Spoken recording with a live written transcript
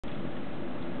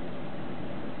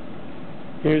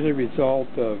Here's a result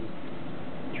of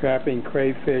trapping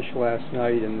crayfish last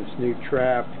night in this new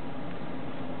trap.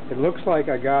 It looks like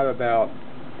I got about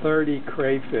 30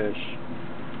 crayfish.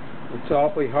 It's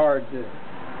awfully hard to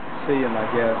see them, I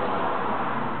guess,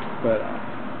 but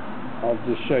I'll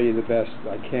just show you the best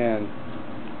I can.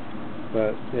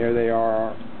 But there they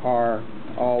are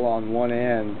all on one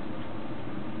end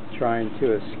trying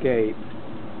to escape,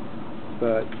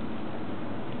 but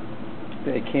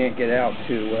they can't get out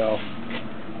too well.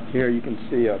 Here you can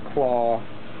see a claw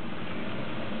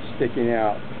sticking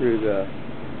out through the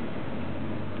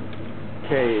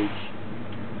cage.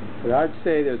 But I'd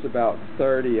say there's about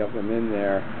 30 of them in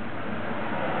there.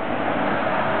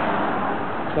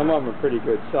 Some of them are pretty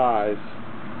good size.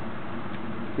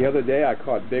 The other day I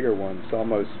caught bigger ones,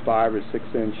 almost 5 or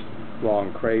 6 inch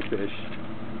long crayfish.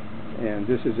 And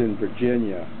this is in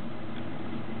Virginia.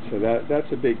 So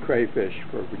that's a big crayfish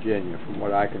for Virginia, from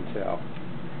what I can tell.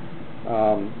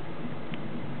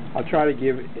 I'll try to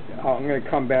I'm going to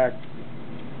come back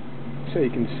so you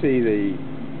can see the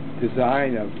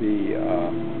design of the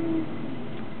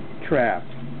trap.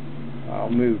 I'll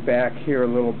move back here a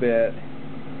little bit.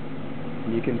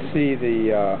 You can see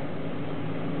the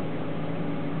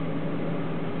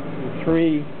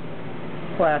 3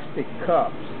 plastic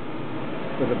cups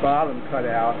with the bottom cut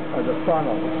out are the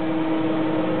funnels.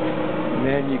 And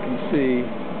then you can see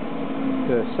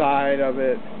the side of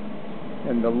it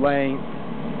and the length.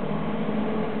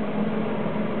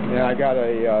 And I got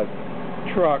a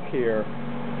truck here.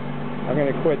 I'm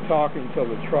going to quit talking till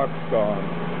the truck's gone.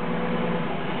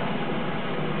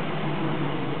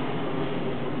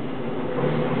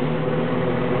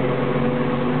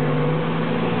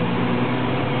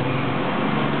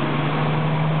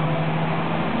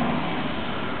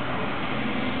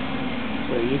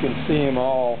 So you can see them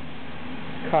all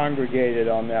congregated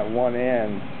on that one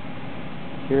end.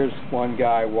 Here's one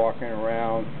guy walking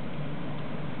around,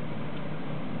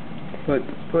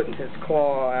 putting his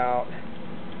claw out.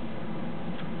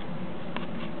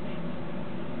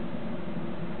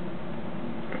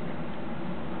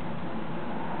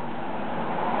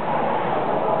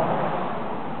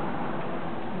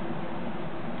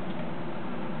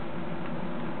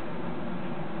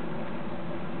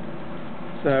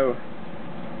 So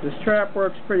this trap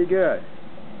works pretty good.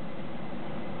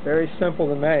 Very simple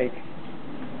to make.